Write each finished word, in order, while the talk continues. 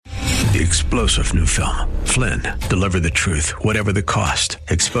The explosive new film, Flynn, deliver the truth, whatever the cost,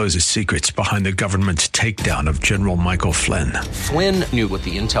 exposes secrets behind the government's takedown of General Michael Flynn. Flynn knew what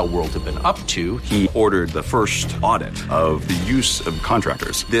the intel world had been up to. He ordered the first audit of the use of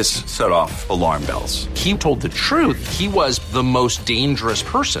contractors. This set off alarm bells. He told the truth. He was the most dangerous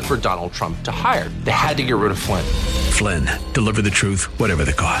person for Donald Trump to hire. They had to get rid of Flynn. Flynn, deliver the truth, whatever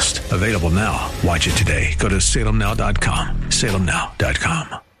the cost. Available now. Watch it today. Go to salemnow.com.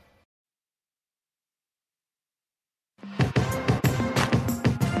 salemnow.com.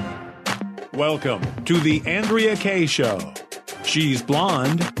 Welcome to the Andrea Kaye Show. She's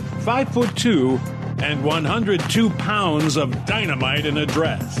blonde, 5'2", and 102 pounds of dynamite in a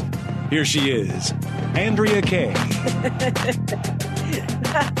dress. Here she is, Andrea Kaye.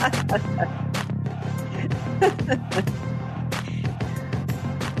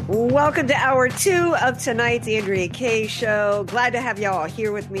 Welcome to hour 2 of tonight's Andrea Kaye Show. Glad to have y'all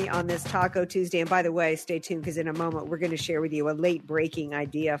here with me on this Taco Tuesday. And by the way, stay tuned because in a moment we're going to share with you a late breaking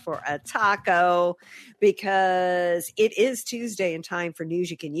idea for a taco because it is Tuesday and time for news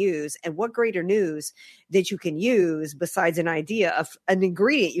you can use. And what greater news that you can use besides an idea of an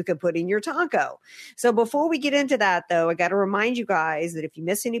ingredient you can put in your taco. So before we get into that, though, I got to remind you guys that if you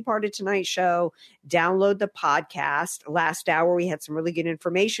miss any part of tonight's show, download the podcast. Last hour, we had some really good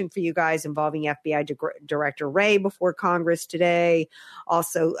information for you guys involving FBI Director Wray before Congress today.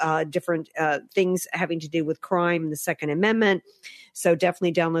 Also, different things having to do with crime and the Second Amendment. So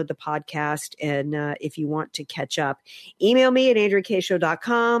definitely download the podcast. And if you want to catch up, email me at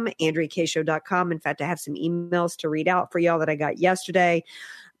andreakayshow.com, andreakayshow.com. In fact, I have some emails to read out for y'all that I got yesterday.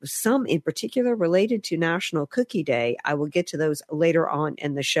 Some in particular related to National Cookie Day. I will get to those later on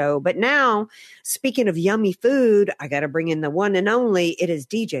in the show. But now, speaking of yummy food, I got to bring in the one and only. It is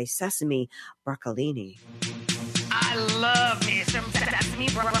DJ Sesame Broccolini. I love me some Sesame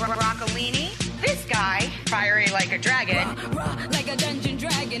Broccolini. This guy, fiery like a dragon. Like a dungeon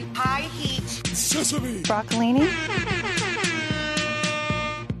dragon. High heat. Sesame Broccolini.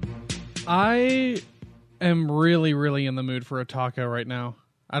 I am really, really in the mood for a taco right now.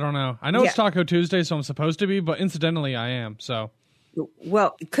 I don't know. I know it's Taco Tuesday, so I'm supposed to be, but incidentally, I am. So,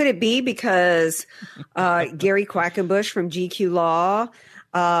 well, could it be because Gary Quackenbush from GQ Law,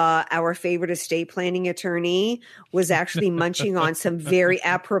 our favorite estate planning attorney, was actually munching on some very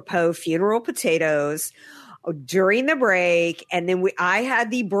apropos funeral potatoes during the break, and then I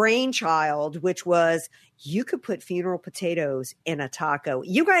had the brainchild, which was you could put funeral potatoes in a taco.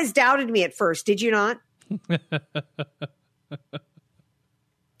 You guys doubted me at first, did you not?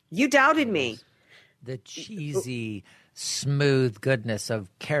 You doubted me. The cheesy, smooth goodness of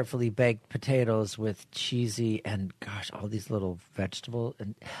carefully baked potatoes with cheesy and, gosh, all these little vegetables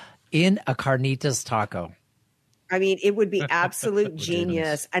in a carnitas taco. I mean, it would be absolute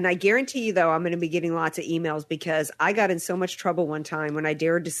genius. And I guarantee you, though, I'm going to be getting lots of emails because I got in so much trouble one time when I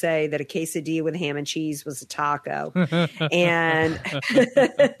dared to say that a quesadilla with ham and cheese was a taco. And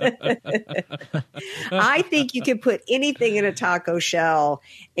I think you could put anything in a taco shell,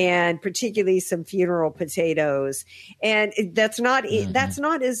 and particularly some funeral potatoes. And that's not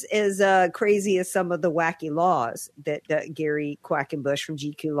as crazy as some of the wacky laws that Gary Quackenbush from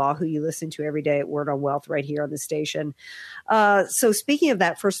GQ Law, who you listen to every day at Word on Wealth right here on the station. So speaking of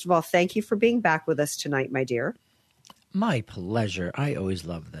that, first of all, thank you for being back with us tonight, my dear. My pleasure. I always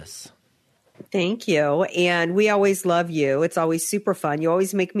love this. Thank you. And we always love you. It's always super fun. You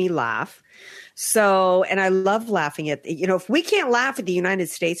always make me laugh. So, and I love laughing at, if we can't laugh at the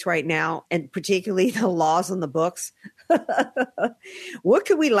United States right now, and particularly the laws on the books, what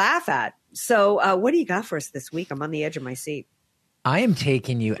could we laugh at? So what do you got for us this week? I'm on the edge of my seat. I am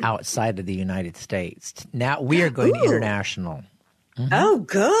taking you outside of the United States. Now we are going international. Mm-hmm. Oh,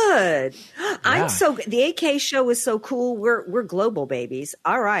 good. Yeah. The AK show is so cool. We're global babies.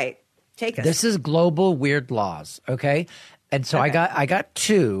 All right. Take us. This is global weird laws. Okay. And so okay. I got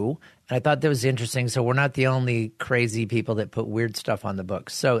two, and I thought that was interesting. So we're not the only crazy people that put weird stuff on the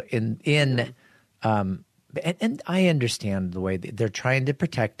books. So and I understand the way they're trying to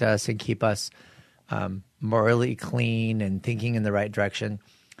protect us and keep us morally clean and thinking in the right direction.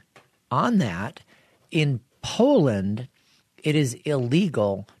 On that, in Poland, it is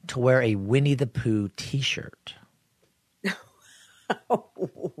illegal to wear a Winnie the Pooh T-shirt.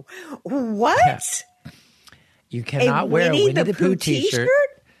 What? Yeah. You cannot wear a Winnie the Pooh T-shirt.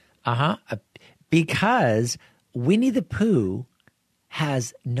 Because Winnie the Pooh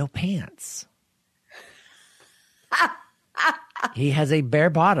has no pants. He has a bare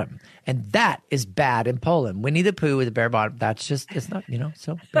bottom, and that is bad in Poland. Winnie the Pooh with a bare bottom. That's just, it's not,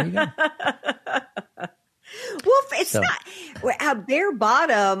 so there you go. Well, it's not a bare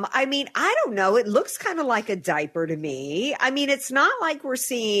bottom. I mean, I don't know. It looks kind of like a diaper to me. I mean, it's not like we're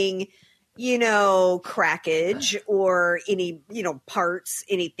seeing, crackage or any, parts,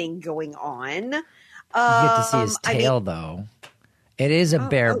 anything going on. You get to see his tail, though. It is a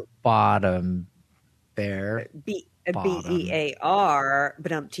bare bottom. Bare BEAR, but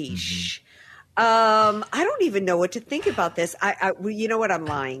I don't even know what to think about this. You know what? I'm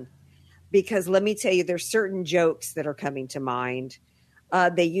lying, because let me tell you, there's certain jokes that are coming to mind.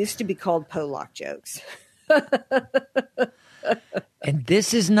 They used to be called Pollock jokes. And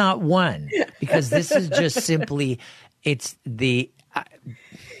this is not one, because this is just simply, it's the.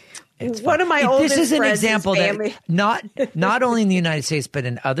 One of my oldest This is an friends' example family. that not only in the United States, but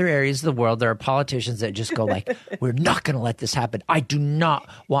in other areas of the world, there are politicians that just go like, we're not going to let this happen. I do not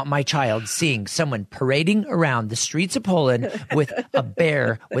want my child seeing someone parading around the streets of Poland with a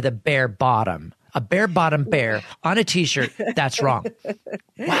bare bottom. A bare bottom bear on a T-shirt. That's wrong.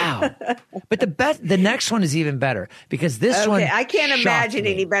 Wow. But the next one is even better, because this one. I can't imagine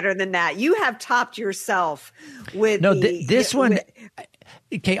any better than that. You have topped yourself with this one.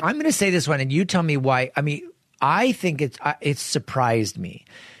 Okay, I'm going to say this one, and you tell me why. I mean, I think it's surprised me.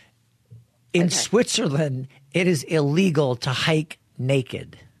 In Switzerland, it is illegal to hike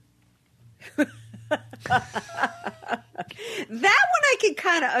naked. That one I can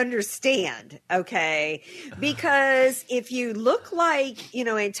kind of understand, okay? Because if you look like,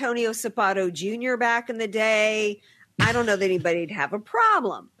 Antonio Sapato Jr. back in the day, I don't know that anybody'd have a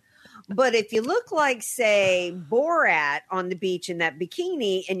problem. But if you look like, say, Borat on the beach in that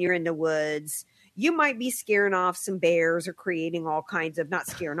bikini and you're in the woods, you might be scaring off some bears or creating all kinds of, not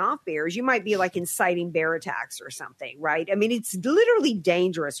scaring off bears. You might be like inciting bear attacks or something, right? I mean, it's literally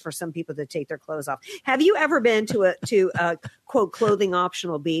dangerous for some people to take their clothes off. Have you ever been to a quote, clothing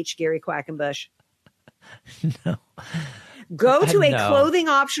optional beach, Gary Quackenbush? No. Go to a clothing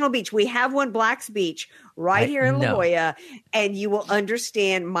optional beach. We have one, Black's Beach, right here in La Jolla, and you will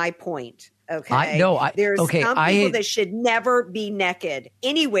understand my point. Okay. There's some people that should never be naked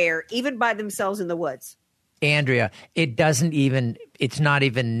anywhere, even by themselves in the woods. Andrea, it's not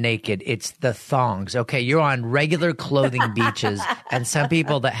even naked. It's the thongs. Okay. You're on regular clothing beaches, and some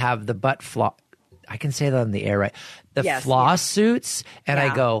people that have the butt floss. I can say that on the air, right? The floss suits. And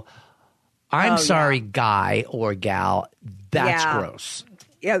I go, I'm sorry, guy or gal. That's gross.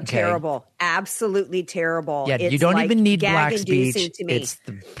 Yeah, terrible. Absolutely terrible. Yeah, it's you don't like even need Black's Beach. To me. It's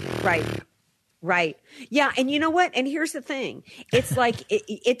Right. Yeah. And you know what? And here's the thing. It's like,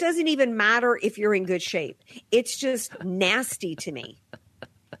 it doesn't even matter if you're in good shape. It's just nasty to me.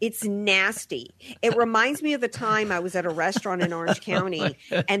 It's nasty. It reminds me of the time I was at a restaurant in Orange County,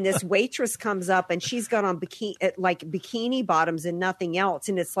 and this waitress comes up and she's got on bikini bottoms and nothing else.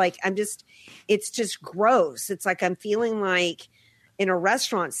 And it's like, it's just gross. It's like, I'm feeling like in a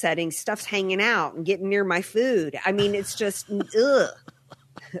restaurant setting, stuff's hanging out and getting near my food. I mean, it's just, ugh.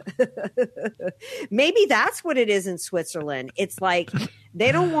 Maybe that's what it is in Switzerland. It's like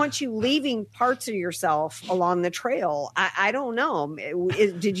they don't want you leaving parts of yourself along the trail. I don't know.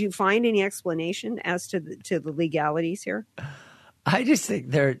 Did you find any explanation as to the legalities here? I just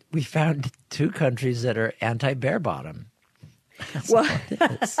think we found two countries that are anti-bare bottom.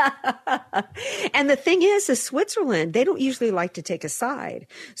 And the thing is Switzerland, they don't usually like to take a side.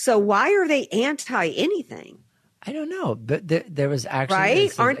 So why are they anti anything? I don't know, but there was actually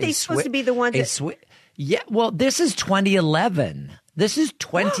right. Aren't they supposed to be the ones that? Yeah. Well, this is 2011. This is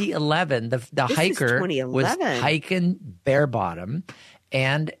 2011. The hiker was hiking bare bottom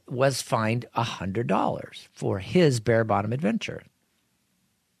and was fined $100 for his bare bottom adventure.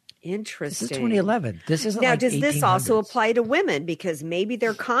 Interesting. This is 2011. This isn't now. Like does 1800s. This also apply to women? Because maybe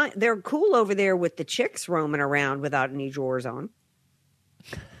they're cool over there with the chicks roaming around without any drawers on.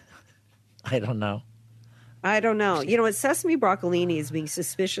 I don't know. You know what? Sesame Broccolini is being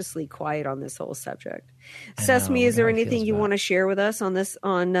suspiciously quiet on this whole subject. Sesame, is there anything you want to share with us on this,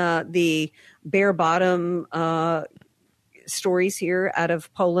 on the bare bottom stories here out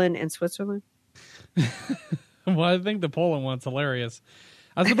of Poland and Switzerland? Well, I think the Poland one's hilarious.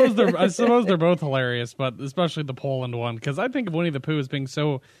 I suppose they're both hilarious, but especially the Poland one, because I think of Winnie the Pooh as being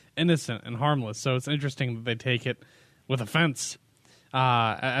so innocent and harmless. So it's interesting that they take it with offense.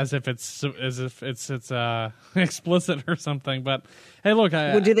 As if it's explicit or something. But hey, look,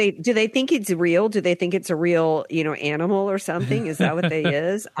 do they think it's real? Do they think it's a real animal or something? Is that what they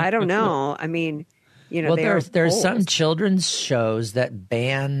is? I don't know. I mean, well, there's some children's shows that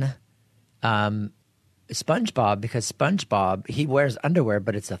ban SpongeBob, because SpongeBob, he wears underwear,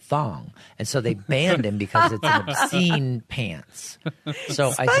 but it's a thong. And so they banned him because it's an obscene pants.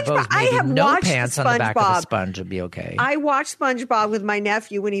 So I suppose maybe no pants on the back of a sponge would be okay. I watched SpongeBob with my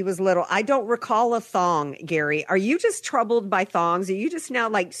nephew when he was little. I don't recall a thong, Gary. Are you just troubled by thongs? Are you just now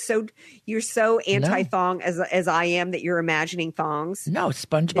like you're so anti-thong as I am that you're imagining thongs? No,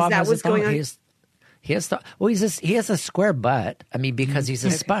 SpongeBob has a thong. He has a square butt. I mean, because he's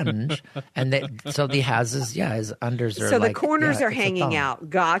a sponge, and so he has his unders are so the corners are hanging out.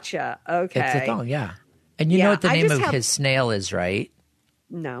 Gotcha. Okay, it's a thong. Yeah, and you know what the name of his snail is, right?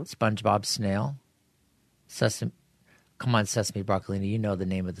 No, SpongeBob snail. Come on, Sesame Broccolini. You know the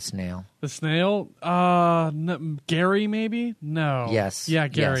name of the snail. The snail? No, Gary, maybe? No. Yes. Yeah,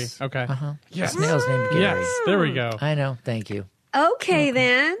 Gary. Yes. Okay. Yes. The snail's named Gary. Yes. There we go. I know. Thank you. Okay,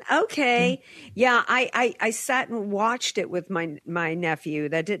 then. Okay. Yeah, I sat and watched it with my nephew.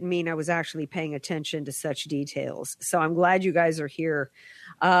 That didn't mean I was actually paying attention to such details. So I'm glad you guys are here.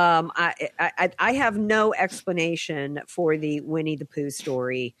 I have no explanation for the Winnie the Pooh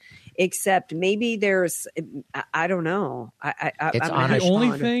story, except maybe there's, I don't know. The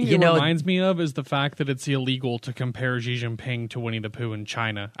only thing it reminds me of is the fact that it's illegal to compare Xi Jinping to Winnie the Pooh in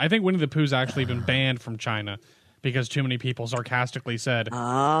China. I think Winnie the Pooh's actually been banned from China because too many people sarcastically said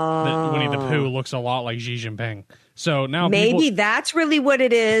that Winnie the Pooh looks a lot like Xi Jinping. So now maybe that's really what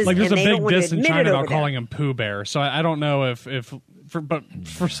it is. Like there's and a they big don't diss in China about there. calling him Pooh Bear. So I don't know but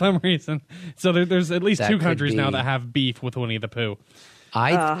for some reason, so there's at least two countries now that have beef with Winnie the Pooh.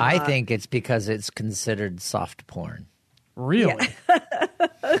 I think it's because it's considered soft porn. Really? Yeah.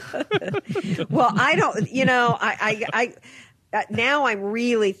 Well, I don't. I now I'm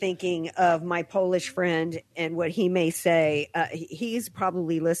really thinking of my Polish friend and what he may say. He's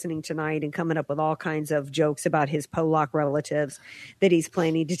probably listening tonight and coming up with all kinds of jokes about his Polak relatives that he's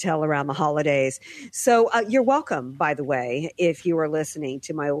planning to tell around the holidays. So you're welcome, by the way, if you are listening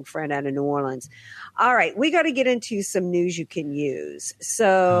to my old friend out of New Orleans. All right, we got to get into some news you can use.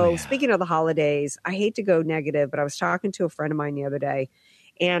 So speaking of the holidays, I hate to go negative, but I was talking to a friend of mine the other day.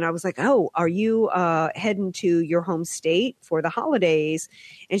 And I was like, oh, are you heading to your home state for the holidays?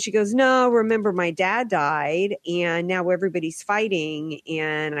 And she goes, no, remember my dad died and now everybody's fighting.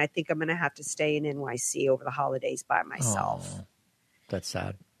 And I think I'm going to have to stay in NYC over the holidays by myself. Oh, that's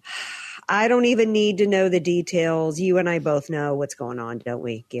sad. I don't even need to know the details. You and I both know what's going on, don't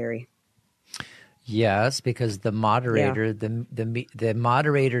we, Gary? Yes, because the moderator, the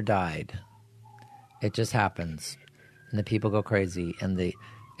moderator died. It just happens. And the people go crazy, and I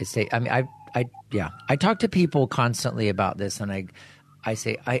talk to people constantly about this, and I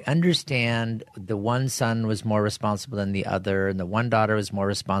say I understand the one son was more responsible than the other, and the one daughter was more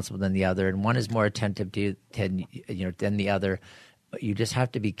responsible than the other, and one is more attentive than the other. But you just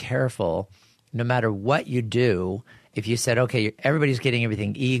have to be careful, no matter what you do. If you said, okay, everybody's getting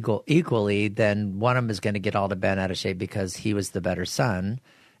everything equally, then one of them is going to get all the bent out of shape because he was the better son.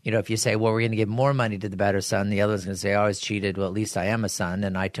 If you say, well, we're going to give more money to the better son, the other one's going to say, oh, I was cheated. Well, at least I am a son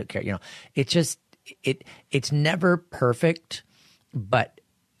and I took care. It's never perfect, but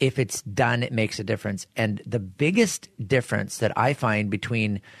if it's done, it makes a difference. And the biggest difference that I find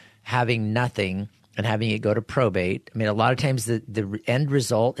between having nothing and having it go to probate, I mean, a lot of times the end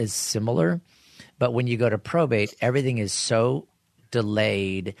result is similar, but when you go to probate, everything is so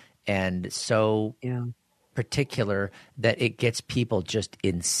delayed and so particular that it gets people just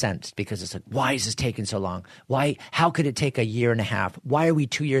incensed because it's like, why is this taking so long? How could it take a year and a half? Why are we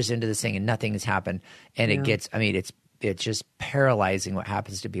 2 years into this thing and nothing has happened? And it gets, it's just paralyzing what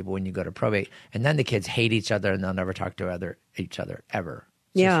happens to people when you go to probate. And then the kids hate each other and they'll never talk to each other ever.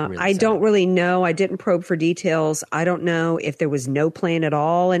 Yeah, really I don't really know. I didn't probe for details. I don't know if there was no plan at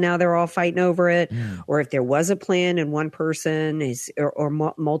all and now they're all fighting over it, or if there was a plan and one person or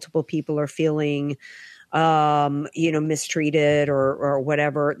multiple people are feeling mistreated or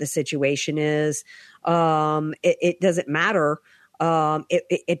whatever the situation is. It doesn't matter. To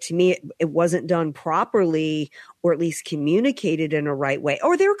me, it wasn't done properly or at least communicated in a right way.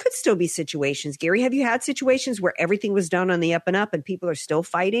 Or there could still be situations. Gary, have you had situations where everything was done on the up and up and people are still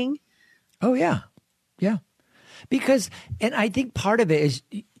fighting? Oh, yeah. Yeah. And I think part of it is,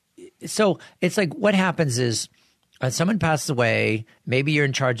 so it's like what happens is, someone passes away, maybe you're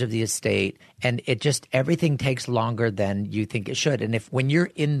in charge of the estate, and everything takes longer than you think it should. And when you're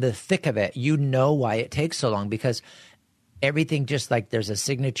in the thick of it, you know why it takes so long because everything just like there's a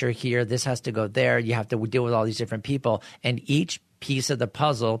signature here, this has to go there, you have to deal with all these different people, and each piece of the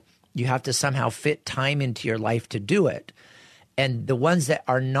puzzle, you have to somehow fit time into your life to do it. And the ones that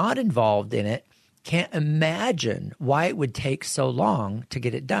are not involved in it, can't imagine why it would take so long to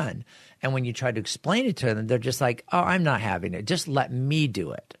get it done. And when you try to explain it to them, they're just like, oh, I'm not having it. Just let me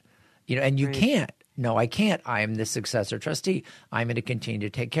do it. And you can't. No, I can't. I am the successor trustee. I'm going to continue to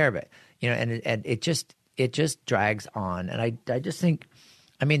take care of it. And it just drags on. And I just think,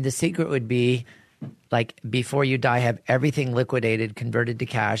 the secret would be, like, before you die, have everything liquidated, converted to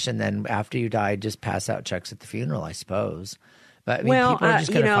cash, and then after you die, just pass out checks at the funeral, I suppose. But people are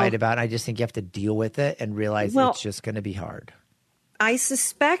just going to fight about it. I just think you have to deal with it and realize it's just going to be hard. I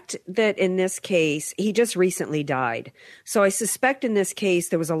suspect that in this case, he just recently died. So I suspect in this case,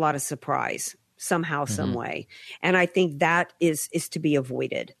 there was a lot of surprise somehow, some way. And I think that is to be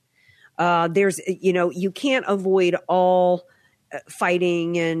avoided. You can't avoid all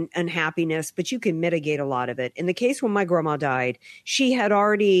fighting and unhappiness, but you can mitigate a lot of it. In the case when my grandma died, she had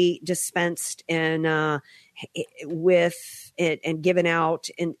already dispensed and with it and given out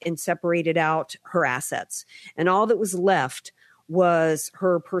and separated out her assets. And all that was left was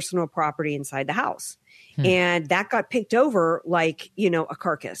her personal property inside the house. And that got picked over like, a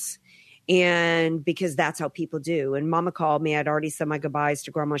carcass. And because that's how people do. And Mama called me. I'd already said my goodbyes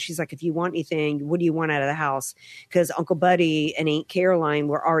to Grandma. She's like, if you want anything, what do you want out of the house? Because Uncle Buddy and Aunt Caroline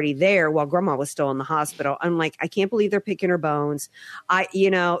were already there while Grandma was still in the hospital. I'm like, I can't believe they're picking her bones.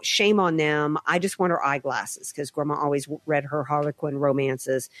 Shame on them. I just want her eyeglasses, because Grandma always read her Harlequin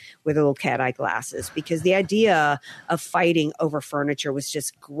romances with her little cat eye glasses, because the idea of fighting over furniture was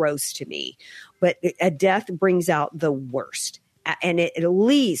just gross to me. But a death brings out the worst. And at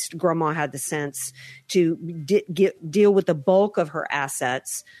least Grandma had the sense to deal with the bulk of her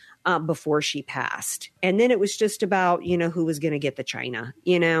assets before she passed. And then it was just about, who was going to get the china,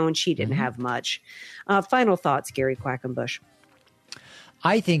 and she didn't have much. Final thoughts, Gary Quackenbush.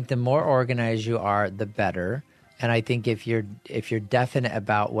 I think the more organized you are, the better. And I think if you're definite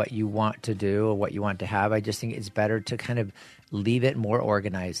about what you want to do or what you want to have, I just think it's better to kind of leave it more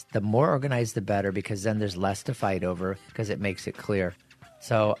organized. The more organized, the better, because then there's less to fight over, because it makes it clear.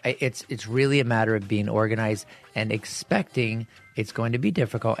 So it's really a matter of being organized and expecting it's going to be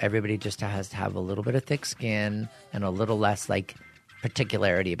difficult. Everybody just has to have a little bit of thick skin and a little less like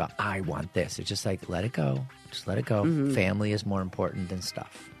particularity about, I want this. It's just like, let it go. Just let it go. Family is more important than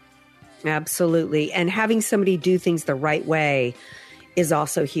stuff. Absolutely. And having somebody do things the right way is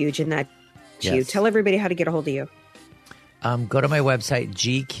also huge in that. Yes. You tell everybody how to get a hold of you. Go to my website,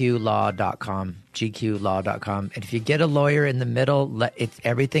 gqlaw.com, gqlaw.com. And if you get a lawyer in the middle,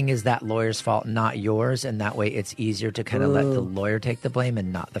 everything is that lawyer's fault, not yours. And that way it's easier to kind of let the lawyer take the blame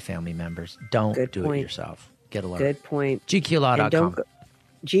and not the family members. Don't do it yourself. Get a lawyer. Good point. gqlaw.com.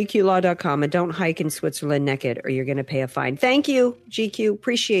 gqlaw.com. And don't hike in Switzerland naked or you're going to pay a fine. Thank you, GQ.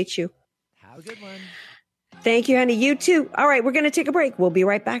 Appreciate you. Have a good one. Thank you, honey. You too. All right, we're going to take a break. We'll be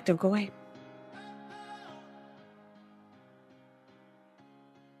right back. Don't go away.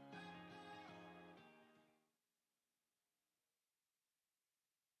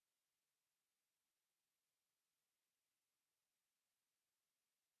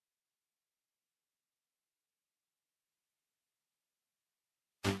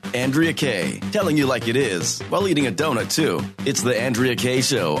 Andrea Kaye, telling you like it is, while eating a donut, too. It's the Andrea Kaye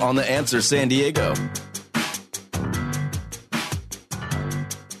Show on The Answer San Diego.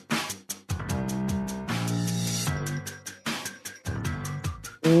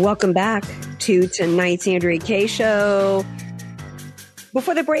 Welcome back to tonight's Andrea Kaye Show.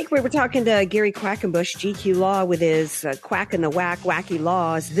 Before the break, we were talking to Gary Quackenbush, GQ Law, with his Quack and the Whack, wacky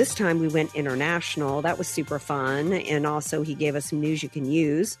laws. This time we went international. That was super fun. And also he gave us some news you can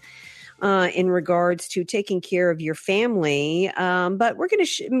use in regards to taking care of your family. But we're going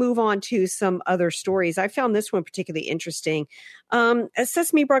to move on to some other stories. I found this one particularly interesting.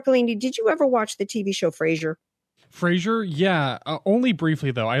 Sesame Broccolini, did you ever watch the TV show Frasier? Frasier? Yeah, only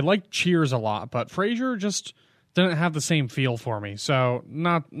briefly, though. I liked Cheers a lot, but Frasier just didn't have the same feel for me. So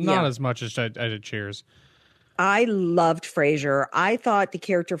not as much as I did Cheers. I loved Frasier. I thought the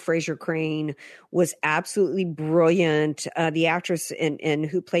character Frasier Crane was absolutely brilliant. The actress in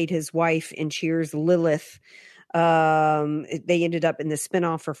who played his wife in Cheers, Lilith, they ended up in the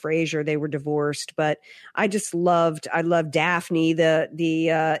spinoff for Frasier. They were divorced, but I loved Daphne,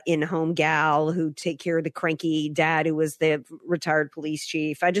 the in-home gal who take care of the cranky dad who was the retired police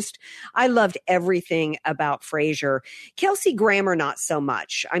chief. I loved everything about Frasier. Kelsey Grammer, not so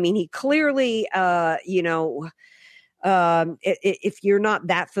much. I mean, he clearly, if you're not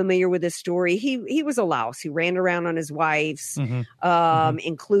that familiar with his story, he was a louse. He ran around on his wives,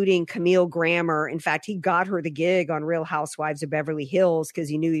 including Camille Grammer. In fact, he got her the gig on Real Housewives of Beverly Hills because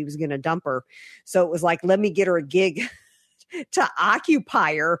he knew he was going to dump her. So it was like, let me get her a gig to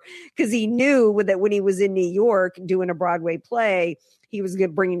occupy her because he knew that when he was in New York doing a Broadway play, he was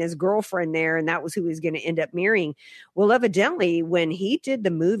bringing his girlfriend there, and that was who he was going to end up marrying. Well, evidently, when he did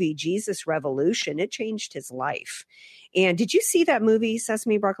the movie Jesus Revolution, it changed his life. And did you see that movie,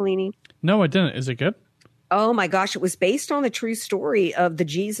 Sesame Broccolini? No, I didn't. Is it good? Oh my gosh, it was based on the true story of the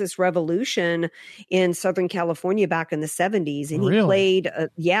Jesus Revolution in Southern California back in the 70s. And he played,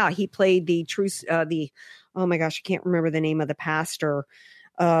 he played oh my gosh, I can't remember the name of the pastor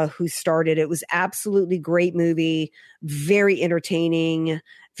who started. It was absolutely great movie, very entertaining,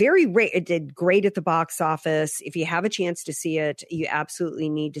 it did great at the box office. If you have a chance to see it, you absolutely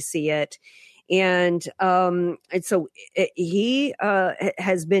need to see it. And so he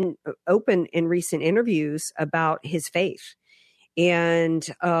has been open in recent interviews about his faith, and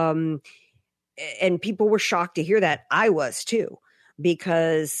people were shocked to hear that. I was too,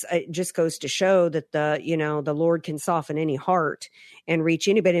 because it just goes to show that the Lord can soften any heart and reach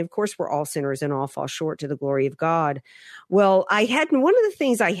anybody. And of course, we're all sinners and all fall short to the glory of God. Well, one of the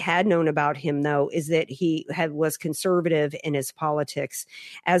things I had known about him, though, is that he was conservative in his politics,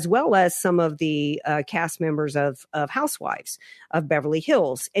 as well as some of the cast members of Housewives of Beverly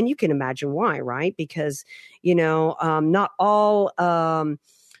Hills. And you can imagine why, right? Because, not all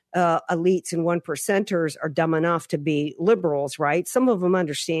elites and 1%ers are dumb enough to be liberals, right? Some of them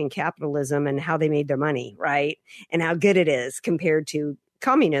understand capitalism and how they made their money, right? And how good it is compared to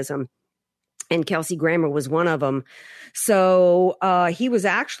communism. And Kelsey Grammer was one of them. So he was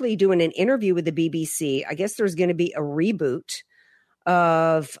actually doing an interview with the BBC. I guess there's going to be a reboot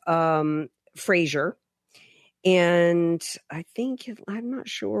of Frasier. And I think, I'm not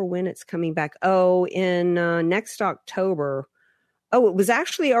sure when it's coming back. Oh, in next October. Oh, it was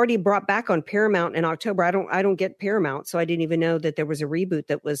actually already brought back on Paramount in October. I don't get Paramount, so I didn't even know that there was a reboot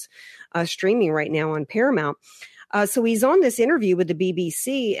that was streaming right now on Paramount. So he's on this interview with the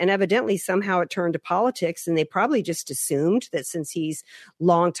BBC, and evidently somehow it turned to politics, and they probably just assumed that since he's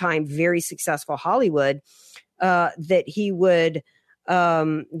longtime, very successful Hollywood, that he would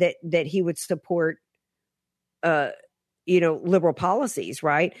that he would support liberal policies,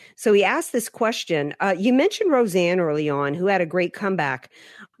 right? So he asked this question. You mentioned Roseanne early on, who had a great comeback,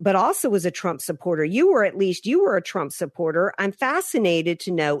 but also was a Trump supporter. You were a Trump supporter. I'm fascinated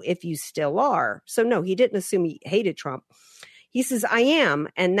to know if you still are. So no, he didn't assume he hated Trump. He says, I am,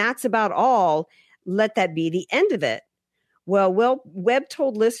 and that's about all. Let that be the end of it. Well, Webb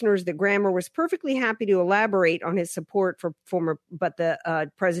told listeners that Grammer was perfectly happy to elaborate on his support for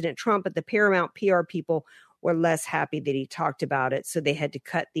President Trump, but the Paramount PR people were less happy that he talked about it, so they had to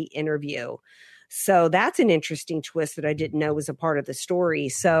cut the interview. So that's an interesting twist that I didn't know was a part of the story.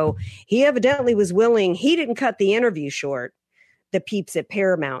 So he evidently was willing. He didn't cut the interview short. The peeps at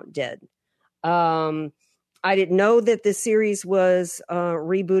Paramount did. I didn't know that the series was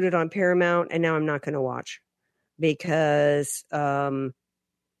rebooted on Paramount, and now I'm not going to watch because that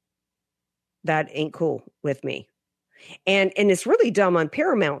ain't cool with me. And it's really dumb on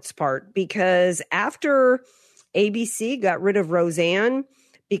Paramount's part, because after ABC got rid of Roseanne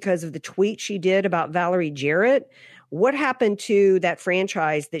because of the tweet she did about Valerie Jarrett, what happened to that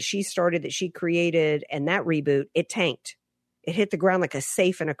franchise that she started, that she created, and that reboot? It tanked. It hit the ground like a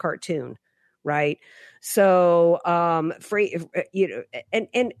safe in a cartoon, right? So,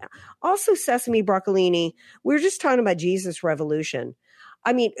 and also Sesame Broccolini, we were just talking about Jesus Revolution.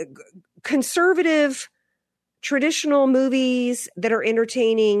 I mean, conservative traditional movies that are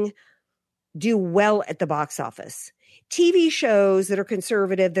entertaining do well at the box office. TV shows that are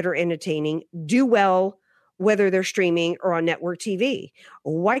conservative, that are entertaining, do well whether they're streaming or on network TV.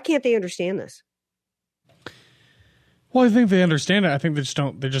 Why can't they understand this? Well, I think they understand it. I think they just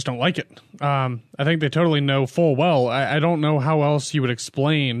don't like it. I think they totally know full well. I don't know how else you would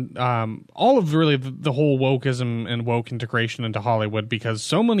explain all of really the whole wokeism and woke integration into Hollywood, because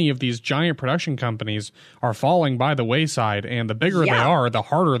so many of these giant production companies are falling by the wayside, and the bigger they are, the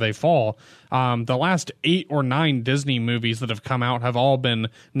harder they fall. The last 8 or 9 Disney movies that have come out have all been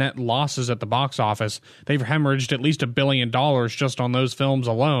net losses at the box office. They've hemorrhaged at least $1 billion just on those films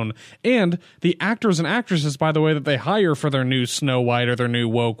alone. And the actors and actresses, by the way, that they hire for their new Snow White or their new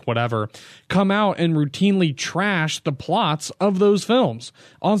woke whatever, come out and routinely trash the plots of those films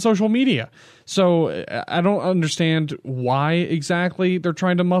on social media. So I don't understand why exactly they're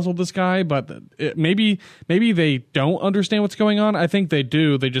trying to muzzle this guy, but maybe they don't understand what's going on. I think they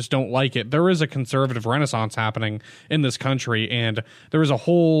do. They just don't like it. There is a conservative renaissance happening in this country, and there is a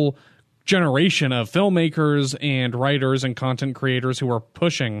whole generation of filmmakers and writers and content creators who are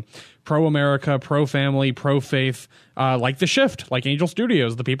pushing pro-America, pro-family, pro-faith, like The Shift, like Angel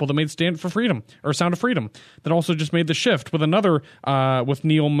Studios, the people that made Stand for Freedom or Sound of Freedom, that also just made The Shift with another, with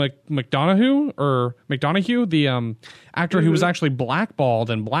Neil McDonough, the actor who was actually blackballed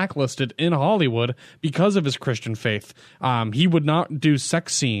and blacklisted in Hollywood because of his Christian faith. He would not do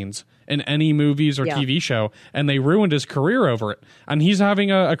sex scenes in any movies or TV show, and they ruined his career over it. And he's having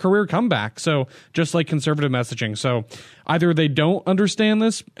a career comeback. So just like conservative messaging. So either they don't understand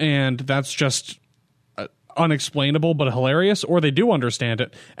this, and that's just unexplainable but hilarious, or they do understand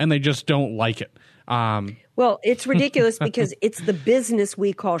it and they just don't like it. Well, it's ridiculous because it's the business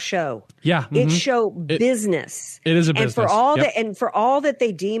we call show. Yeah, it's show business. It is a business. And for all that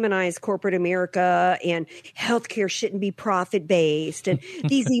they demonize corporate America and healthcare shouldn't be profit based and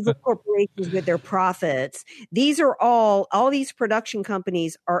these evil corporations with their profits, these are all these production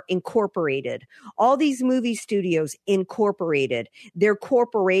companies are incorporated. All these movie studios incorporated. They're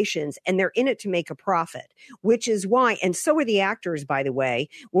corporations and they're in it to make a profit, which is why, and so are the actors, by the way.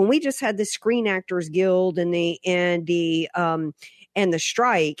 When we just had the Screen Actors Guild and the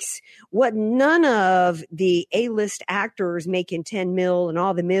strikes, what none of the A-list actors making 10 mil and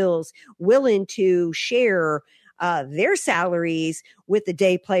all the mills willing to share their salaries with the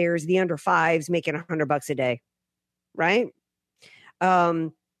day players, the under fives making $100 a day, right?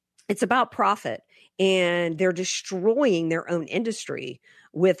 It's about profit, and they're destroying their own industry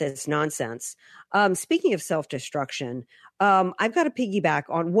with this nonsense. Speaking of self-destruction, I've got to piggyback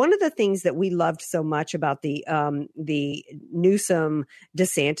on one of the things that we loved so much about the Newsom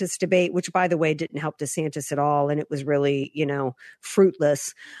DeSantis debate, which, by the way, didn't help DeSantis at all. And it was really,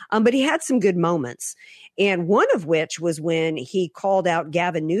 fruitless. But he had some good moments. And one of which was when he called out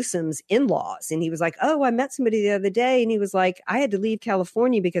Gavin Newsom's in-laws. And he was like, oh, I met somebody the other day. And he was like, I had to leave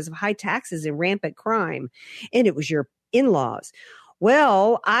California because of high taxes and rampant crime. And it was your in-laws.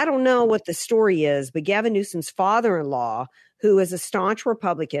 Well, I don't know what the story is, but Gavin Newsom's father-in-law, who is a staunch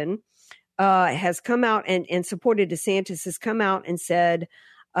Republican, has come out and supported DeSantis, has come out and said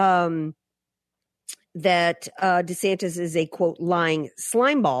that DeSantis is a, quote, lying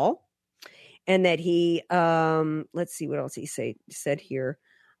slimeball, and that he, let's see what else he said here.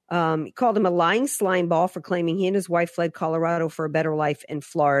 He called him a lying slimeball for claiming he and his wife fled Colorado for a better life in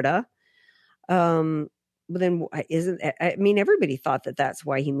Florida. But then everybody thought that that's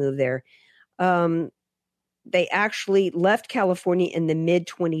why he moved there. They actually left California in the mid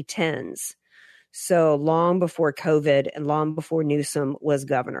 2010s. So long before COVID and long before Newsom was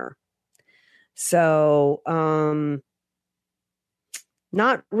governor. So,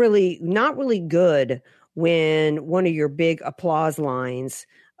 not really good when one of your big applause lines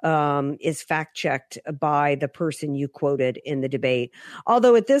is fact-checked by the person you quoted in the debate.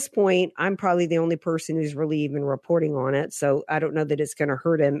 Although at this point, I'm probably the only person who's really even reporting on it, so I don't know that it's going to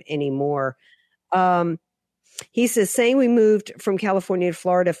hurt him anymore. He says, saying we moved from California to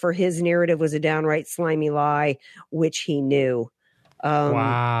Florida for his narrative was a downright slimy lie, which he knew.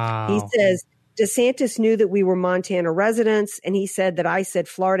 Wow. He says, DeSantis knew that we were Montana residents, and he said that I said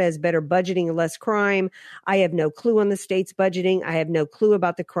Florida has better budgeting and less crime. I have no clue on the state's budgeting. I have no clue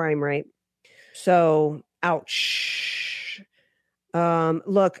about the crime rate. So, ouch.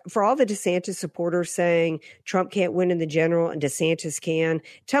 Look, for all the DeSantis supporters saying Trump can't win in the general and DeSantis can,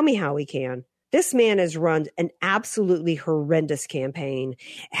 tell me how he can. This man has run an absolutely horrendous campaign.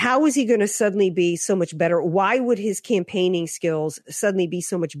 How is he going to suddenly be so much better? Why would his campaigning skills suddenly be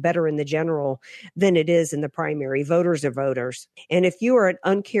so much better in the general than it is in the primary? Voters are voters. And if you are an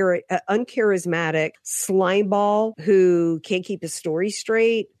uncharismatic slimeball who can't keep his story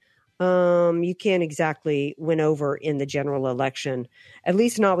straight, you can't exactly win over in the general election, at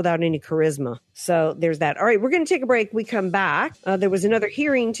least not without any charisma. So there's that. All right, we're going to take a break. We come back. There was another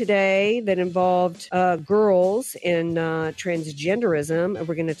hearing today that involved girls and transgenderism, and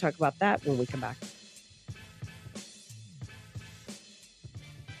we're going to talk about that when we come back.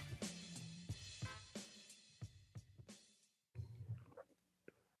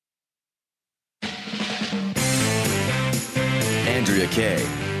 Andrea Kaye,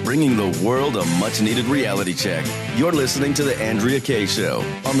 bringing the world a much-needed reality check. You're listening to The Andrea Kaye Show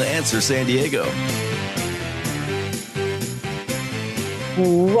on The Answer San Diego.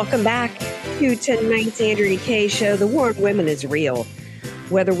 Welcome back to tonight's Andrea Kaye Show. The war on women is real.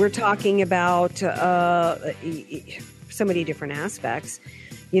 Whether we're talking about so many different aspects.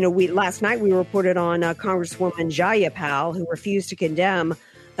 Last night we reported on Congresswoman Jayapal, who refused to condemn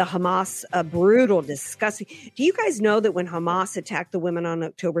the Hamas brutal, disgusting. Do you guys know that when Hamas attacked the women on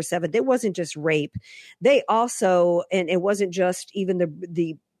October 7th, it wasn't just rape. They also, and it wasn't just even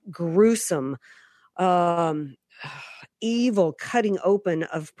the gruesome, evil cutting open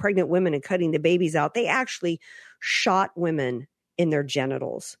of pregnant women and cutting the babies out. They actually shot women in their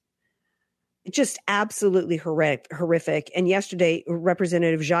genitals. Just absolutely horrific. And yesterday,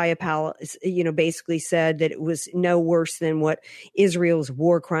 Representative Jayapal, basically said that it was no worse than what Israel's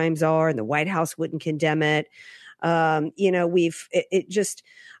war crimes are, and the White House wouldn't condemn it. The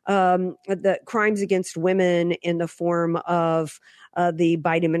crimes against women in the form of the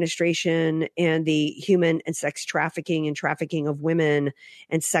Biden administration and the human and sex trafficking and trafficking of women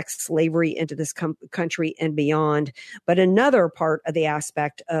and sex slavery into this country and beyond. But another part of the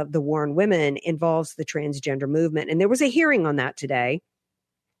aspect of the war on women involves the transgender movement. And there was a hearing on that today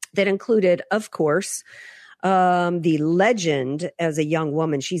that included, of course, the legend as a young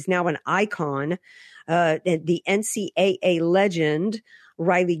woman. She's now an icon, the NCAA legend,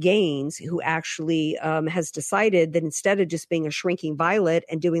 Riley Gaines, who actually has decided that instead of just being a shrinking violet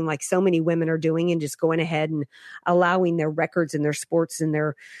and doing like so many women are doing and just going ahead and allowing their records and their sports and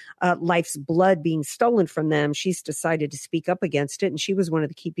their life's blood being stolen from them, she's decided to speak up against it. And she was one of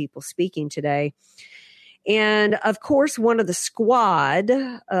the key people speaking today. And of course, one of the squad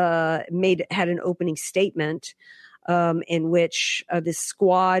had an opening statement in which this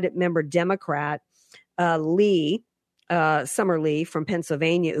squad member Democrat, Summer Lee from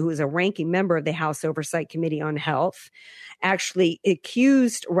Pennsylvania, who is a ranking member of the House Oversight Committee on Health, actually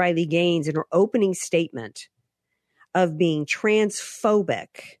accused Riley Gaines in her opening statement of being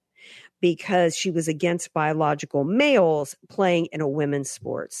transphobic because she was against biological males playing in a women's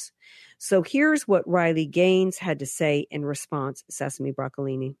sports. So here's what Riley Gaines had to say in response, Sesame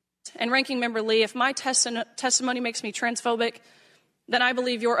Broccolini. And Ranking Member Lee, if my testimony makes me transphobic, then I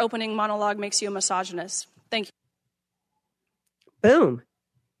believe your opening monologue makes you a misogynist. Thank you. Boom.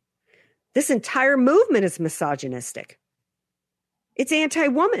 This entire movement is misogynistic. It's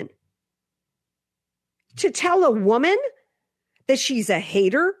anti-woman. To tell a woman that she's a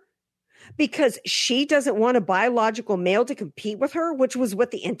hater because she doesn't want a biological male to compete with her, which was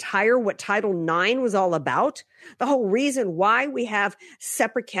what Title IX was all about. The whole reason why we have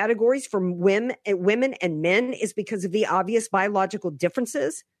separate categories for women and men is because of the obvious biological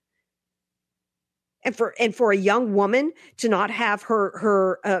differences. And for a young woman to not have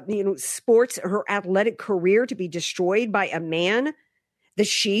her sports, her athletic career to be destroyed by a man, that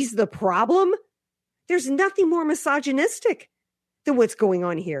she's the problem. There's nothing more misogynistic than what's going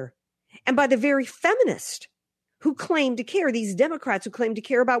on here. And by the very feminists who claim to care, these Democrats who claim to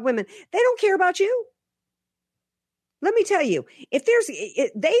care about women, they don't care about you. Let me tell you,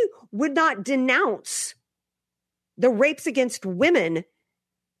 they would not denounce the rapes against women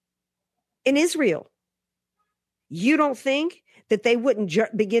in Israel. You don't think that they wouldn't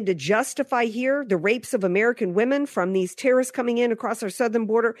begin to justify here the rapes of American women from these terrorists coming in across our southern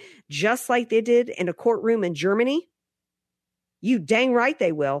border, just like they did in a courtroom in Germany? You dang right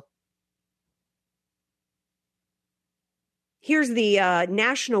they will. Here's the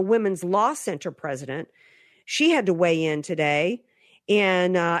National Women's Law Center president. She had to weigh in today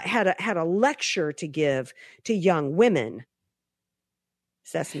and had a lecture to give to young women.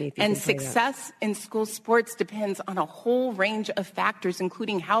 Sesame, and success in school sports depends on a whole range of factors,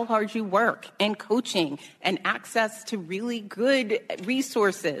 including how hard you work and coaching and access to really good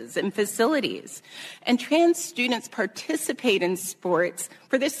resources and facilities. And trans students participate in sports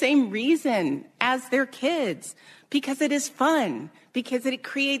for the same reason as their kids, because it is fun, because it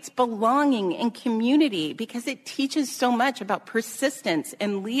creates belonging and community, because it teaches so much about persistence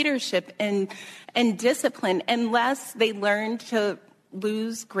and leadership and discipline, unless they learn to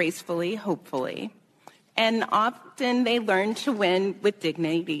lose gracefully, hopefully. And often they learn to win with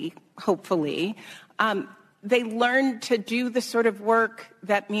dignity, hopefully. They learn to do the sort of work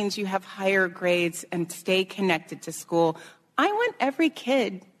that means you have higher grades and stay connected to school. I want every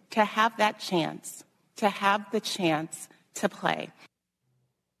kid to have that chance, to have the chance to play.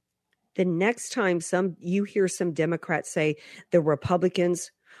 The next time you hear some Democrats say the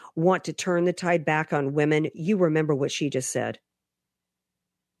Republicans want to turn the tide back on women, you remember what she just said.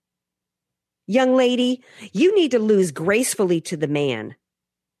 Young lady, you need to lose gracefully to the man.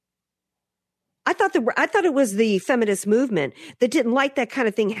 I thought it was the feminist movement that didn't like that kind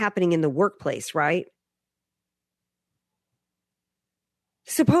of thing happening in the workplace, right?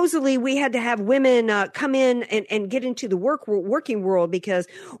 Supposedly, we had to have women come in and get into the working world because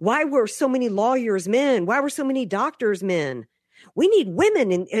why were so many lawyers men? Why were so many doctors men? We need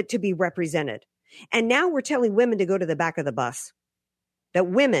women to be represented. And now we're telling women to go to the back of the bus. That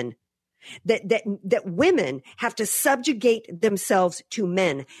women that women have to subjugate themselves to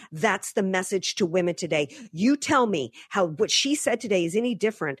men. That's the message to women today. You tell me how what she said today is any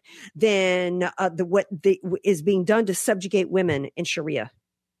different than what is being done to subjugate women in Sharia.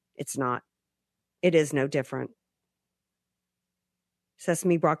 It's not. It is no different.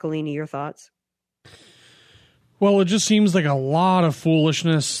 Sesame Broccolini, your thoughts? Well, it just seems like a lot of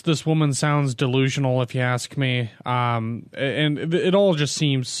foolishness. This woman sounds delusional, if you ask me. And it all just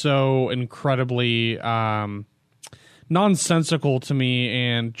seems so incredibly nonsensical to me,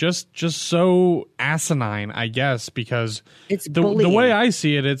 and just so asinine, I guess, because it's the way I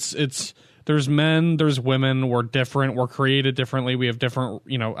see it, it's there's men, there's women, we're different, we're created differently, we have different,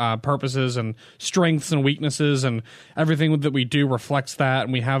 purposes and strengths and weaknesses, and everything that we do reflects that,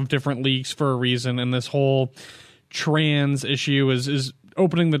 and we have different leagues for a reason, and this whole trans issue is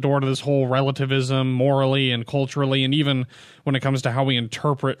opening the door to this whole relativism morally and culturally, and even when it comes to how we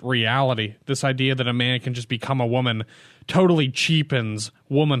interpret reality. This idea that a man can just become a woman totally cheapens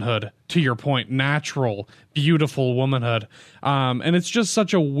womanhood, to your point, natural, beautiful womanhood. And it's just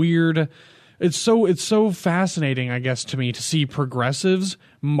such a weird... It's so fascinating, I guess, to me to see progressives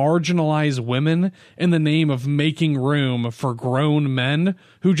marginalize women in the name of making room for grown men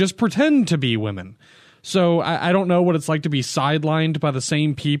who just pretend to be women. So I don't know what it's like to be sidelined by the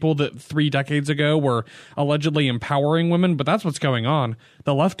same people that 3 decades ago were allegedly empowering women, but that's what's going on.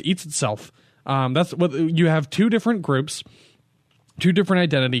 The left eats itself. That's what you have: two different groups, two different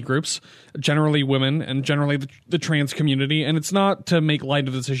identity groups, generally women and generally the trans community. And it's not to make light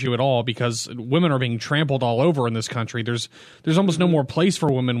of this issue at all, because women are being trampled all over in this country. There's almost no more place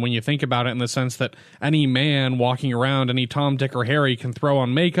for women when you think about it, in the sense that any man walking around, any Tom, Dick, or Harry can throw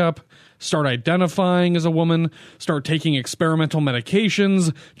on makeup, start identifying as a woman, start taking experimental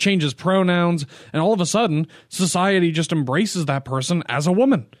medications, changes pronouns, and all of a sudden, society just embraces that person as a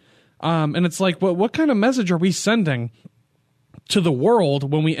woman. And it's like, what kind of message are we sending to the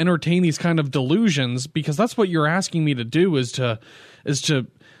world when we entertain these kind of delusions? Because that's what you're asking me to do, is to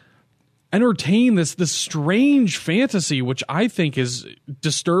entertain this strange fantasy, which I think is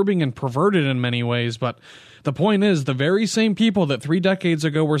disturbing and perverted in many ways. But the point is, the very same people that 3 decades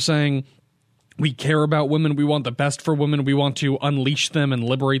ago were saying, we care about women, we want the best for women, we want to unleash them and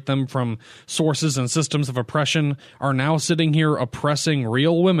liberate them from sources and systems of oppression, are now sitting here oppressing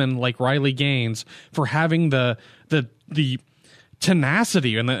real women like Riley Gaines for having the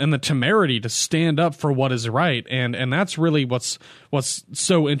tenacity and the temerity to stand up for what is right. And that's really what's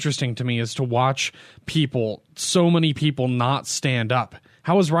so interesting to me, is to watch so many people not stand up.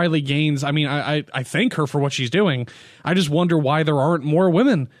 How is Riley Gaines? I mean, I thank her for what she's doing. I just wonder why there aren't more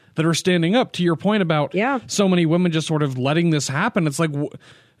women that are standing up, to your point about so many women just sort of letting this happen. It's like,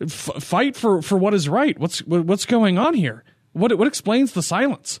 fight for what is right. What's going on here? What explains the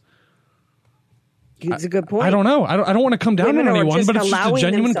silence? It's a good point. I don't know. I don't want to come down on anyone, but it's just a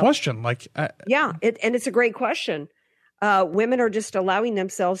genuine question. And it's a great question. Women are just allowing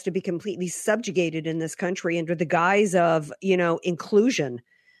themselves to be completely subjugated in this country under the guise of, inclusion.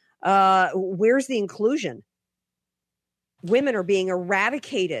 Where's the inclusion? Women are being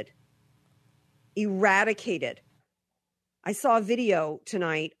eradicated. I saw a video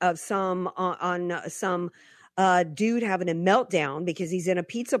tonight of some dude having a meltdown because he's in a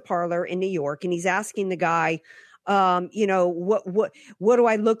pizza parlor in New York, and he's asking the guy, what do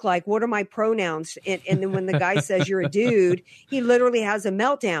I look like? What are my pronouns? And then when the guy says you're a dude, he literally has a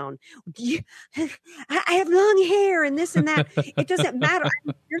meltdown. I have long hair and this and that. It doesn't matter. I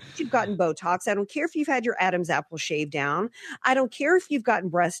don't care if you've gotten Botox. I don't care if you've had your Adam's apple shaved down. I don't care if you've gotten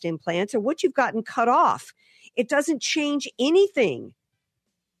breast implants or what you've gotten cut off. It doesn't change anything.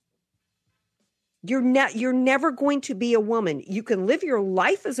 You're never going to be a woman. You can live your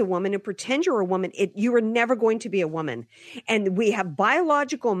life as a woman and pretend you're a woman. You are never going to be a woman. And we have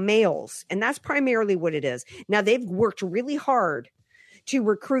biological males, and that's primarily what it is. Now, they've worked really hard to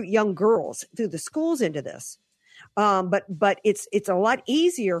recruit young girls through the schools into this. But it's a lot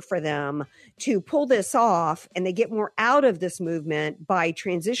easier for them to pull this off, and they get more out of this movement by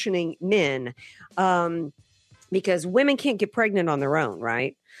transitioning men, because women can't get pregnant on their own,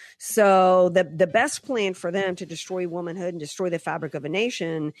 right? So the best plan for them to destroy womanhood and destroy the fabric of a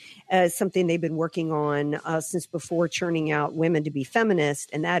nation is something they've been working on since before churning out women to be feminist,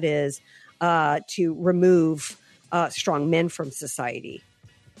 and that is to remove strong men from society.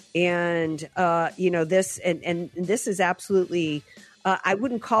 And this and this is absolutely I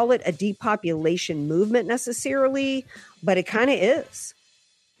wouldn't call it a depopulation movement necessarily, but it kind of is.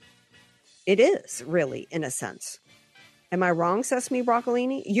 It is really, in a sense. Am I wrong, Sesame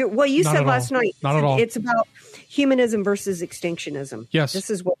Broccolini? You Not said at last all. night. Not at all. It's about humanism versus extinctionism. Yes. This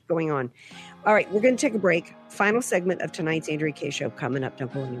is what's going on. All right, we're going to take a break. Final segment of tonight's Andrea Kaye Show coming up.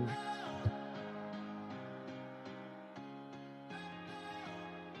 Don't go anywhere.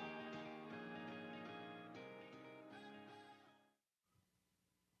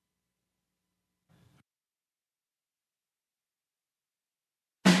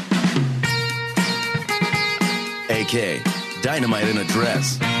 AK, Dynamite in a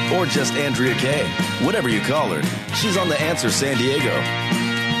Dress, or just Andrea Kaye, whatever you call her. She's on The Answer San Diego.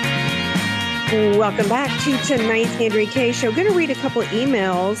 Welcome back to tonight's Andrea Kaye Show. Going to read a couple of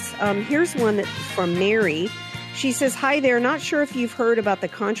emails. Here's one that's from Mary. She says, hi there. Not sure if you've heard about the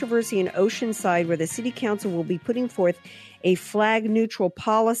controversy in Oceanside where the city council will be putting forth a flag-neutral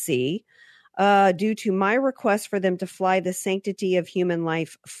policy due to my request for them to fly the sanctity of human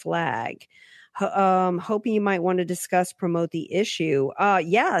life flag. Hoping you might want to discuss, promote the issue.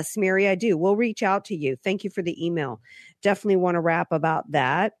 Yes, Mary, I do. We'll reach out to you. Thank you for the email. Definitely want to rap about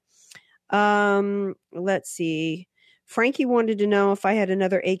that. Let's see. Frankie wanted to know if I had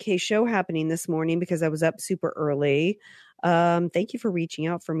another AK show happening this morning because I was up super early. Thank you for reaching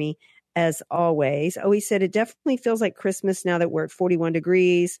out for me as always. Oh, he said it definitely feels like Christmas now that we're at 41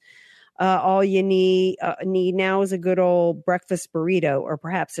 degrees. All you need now is a good old breakfast burrito or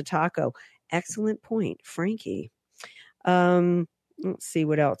perhaps a taco. Excellent point, Frankie. Let's see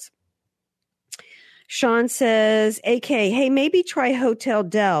what else. Sean says, AK, hey, maybe try Hotel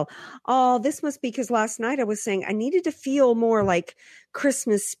Del. Oh, this must be because last night I was saying I needed to feel more like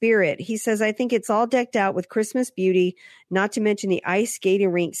Christmas spirit. He says, I think it's all decked out with Christmas beauty, not to mention the ice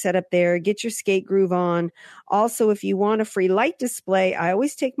skating rink set up there. Get your skate groove on. Also, if you want a free light display, I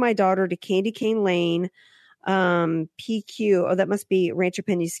always take my daughter to Candy Cane Lane. PQ, oh, that must be Rancho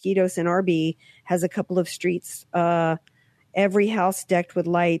Penasquitos, and RB has a couple of streets. Every house decked with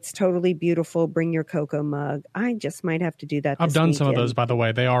lights, totally beautiful. Bring your cocoa mug. I just might have to do that. I've done some of those, by the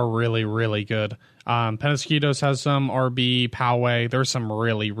way. They are really, really good. Penasquitos has some, RB, Poway. There's some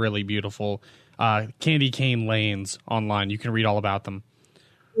really, really beautiful candy cane lanes online. You can read all about them.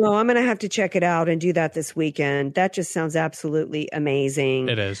 Well, I'm going to have to check it out and do that this weekend. That just sounds absolutely amazing.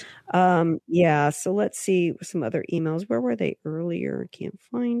 It is. Yeah. So let's see some other emails. Where were they earlier? Can't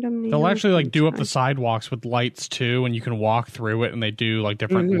find them. They'll actually do up the sidewalks with lights too, and you can walk through it, and they do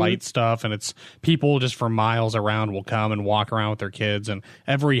different light stuff, and it's people just for miles around will come and walk around with their kids, and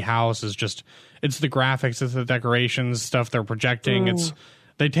every house is it's the graphics, it's the decorations, stuff they're projecting.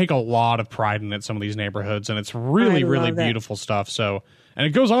 They take a lot of pride in it, some of these neighborhoods, and it's really, really beautiful stuff. So, and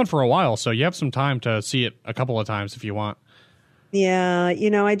it goes on for a while, so you have some time to see it a couple of times if you want. Yeah,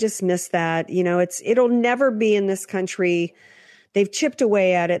 I just miss that. It'll never be in this country. They've chipped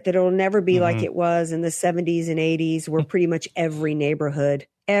away at it that it'll never be like it was in the 70s and 80s, where pretty much every neighborhood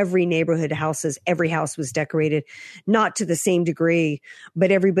houses, every house was decorated, not to the same degree,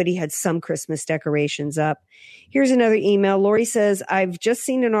 but everybody had some Christmas decorations up. Here's another email. Lori says, I've just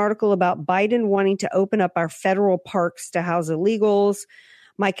seen an article about Biden wanting to open up our federal parks to house illegals.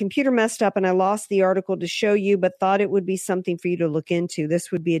 My computer messed up and I lost the article to show you, but thought it would be something for you to look into. This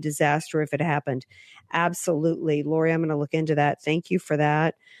would be a disaster if it happened. Absolutely. Lori, I'm going to look into that. Thank you for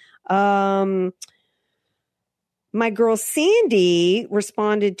that. My girl Sandy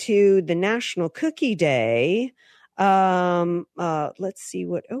responded to the National Cookie Day. Let's see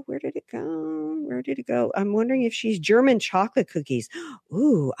where did it go? I'm wondering if she's German chocolate cookies.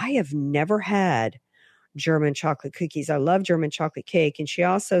 Ooh, I have never had German chocolate cookies. I love German chocolate cake. And she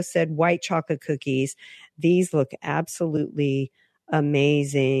also said white chocolate cookies. These look absolutely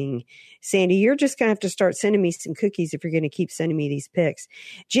amazing. Sandy, you're just going to have to start sending me some cookies if you're going to keep sending me these pics.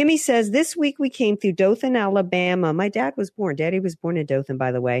 Jimmy says, this week we came through Dothan, Alabama. My Daddy was born in Dothan,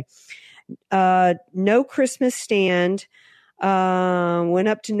 by the way. No Christmas stand. Went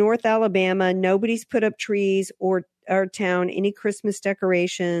up to North Alabama. Nobody's put up trees or our town, any Christmas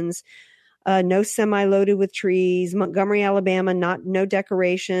decorations. No semi loaded with trees. Montgomery, Alabama, no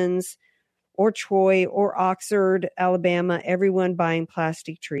decorations. Or Troy or Oxford, Alabama, everyone buying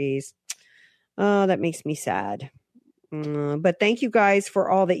plastic trees. Oh, that makes me sad. But thank you guys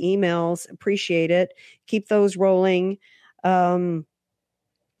for all the emails. Appreciate it. Keep those rolling. Email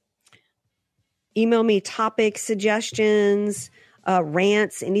me topic suggestions,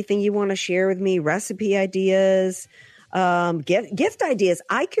 rants, anything you want to share with me, recipe ideas. Gift ideas.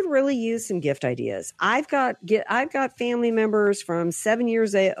 I could really use some gift ideas. I've got family members from 7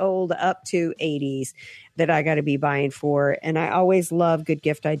 years old up to 80s that I got to be buying for. And I always love good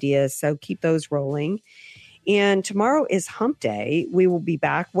gift ideas. So keep those rolling. And tomorrow is Hump Day. We will be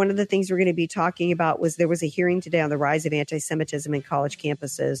back. One of the things we're going to be talking about was there was a hearing today on the rise of anti-Semitism in college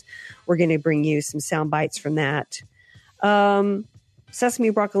campuses. We're going to bring you some sound bites from that.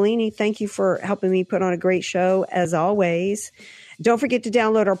 Sesame Broccolini, thank you for helping me put on a great show, as always. Don't forget to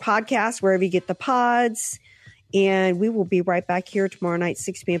download our podcast wherever you get the pods. And we will be right back here tomorrow night,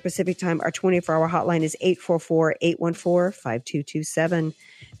 6 p.m. Pacific time. Our 24-hour hotline is 844-814-5227.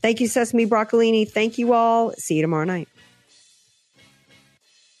 Thank you, Sesame Broccolini. Thank you all. See you tomorrow night.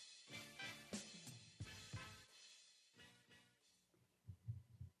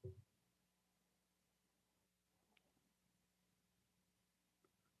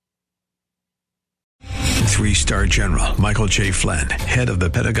 Three-star General Michael J. Flynn, head of the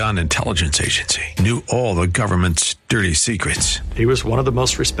Pentagon Intelligence Agency, knew all the government's dirty secrets. He was one of the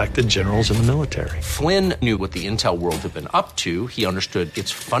most respected generals in the military. Flynn knew what the intel world had been up to. He understood its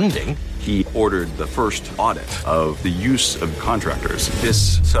funding. He ordered the first audit of the use of contractors.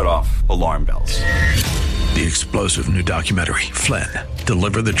 This set off alarm bells. The explosive new documentary, Flynn,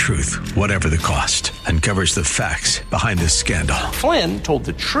 Deliver the Truth, Whatever the Cost, uncovers the facts behind this scandal. Flynn told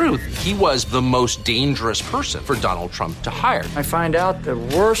the truth. He was the most dangerous person for Donald Trump to hire. I find out the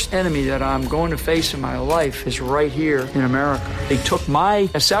worst enemy that I'm going to face in my life is right here in America. They took my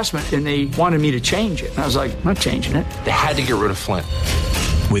assessment and they wanted me to change it. And I was like, I'm not changing it. They had to get rid of Flynn.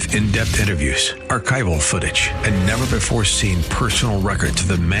 With in-depth interviews, archival footage, and never-before-seen personal records of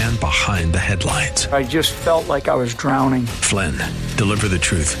the man behind the headlines. I just felt like I was drowning. Flynn, Deliver the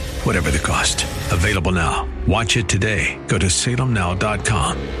Truth, Whatever the Cost. Available now. Watch it today. Go to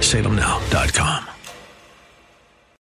salemnow.com. salemnow.com.